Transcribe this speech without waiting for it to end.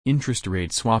Interest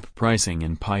rate swap pricing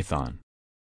in Python.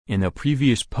 In a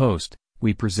previous post,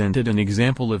 we presented an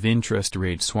example of interest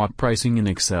rate swap pricing in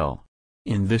Excel.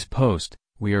 In this post,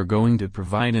 we are going to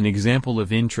provide an example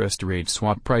of interest rate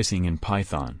swap pricing in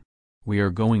Python. We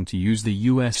are going to use the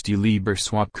USD Libor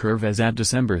swap curve as at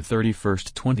December 31,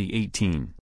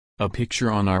 2018. A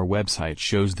picture on our website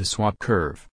shows the swap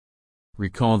curve.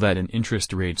 Recall that an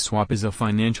interest rate swap is a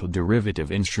financial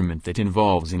derivative instrument that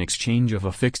involves an exchange of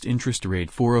a fixed interest rate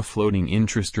for a floating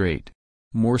interest rate.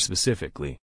 More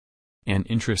specifically, an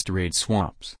interest rate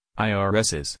swap's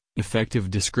 (IRS's)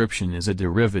 effective description is a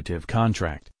derivative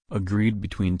contract, agreed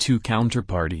between two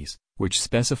counterparties, which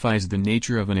specifies the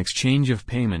nature of an exchange of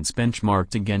payments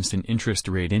benchmarked against an interest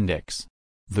rate index.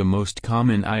 The most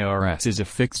common IRS is a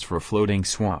fixed for floating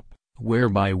swap,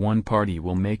 whereby one party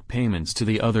will make payments to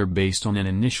the other based on an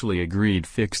initially agreed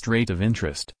fixed rate of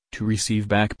interest, to receive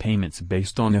back payments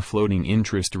based on a floating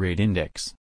interest rate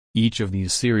index. Each of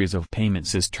these series of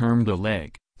payments is termed a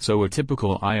leg, so a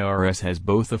typical IRS has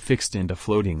both a fixed and a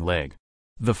floating leg.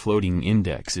 The floating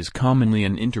index is commonly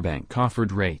an interbank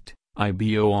offered rate,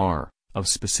 IBOR, of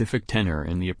specific tenor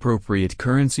in the appropriate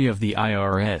currency of the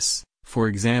IRS, for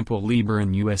example Libor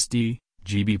in USD,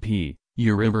 GBP,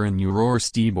 Euribor in Euro or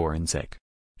Stibor in SEK.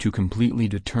 To completely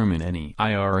determine any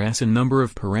IRS, a number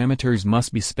of parameters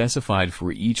must be specified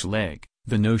for each leg: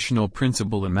 the notional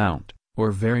principal amount,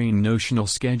 or varying notional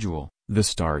schedule, the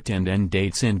start and end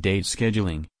dates and date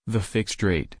scheduling, the fixed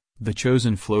rate, the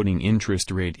chosen floating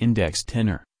interest rate index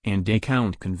tenor, and day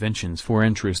count conventions for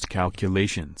interest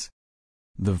calculations.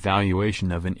 The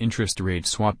valuation of an interest rate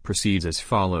swap proceeds as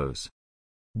follows.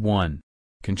 1.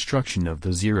 Construction of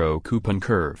the zero coupon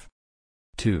curve.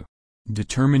 2.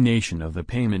 Determination of the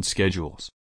payment schedules.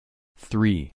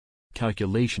 3.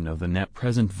 Calculation of the net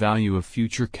present value of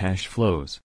future cash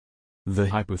flows. The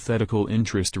hypothetical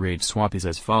interest rate swap is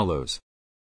as follows.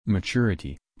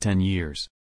 Maturity, 10 years.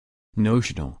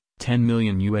 Notional, 10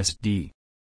 million USD.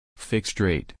 Fixed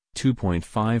rate,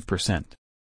 2.5%.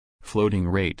 Floating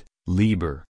rate,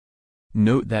 Libor.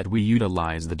 Note that we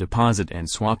utilize the deposit and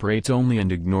swap rates only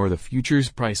and ignore the futures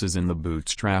prices in the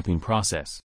bootstrapping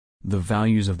process. The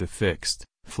values of the fixed,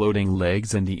 floating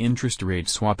legs and the interest rate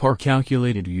swap are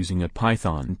calculated using a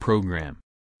Python program.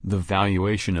 The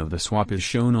valuation of the swap is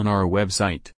shown on our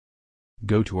website.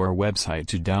 Go to our website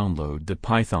to download the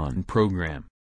Python program.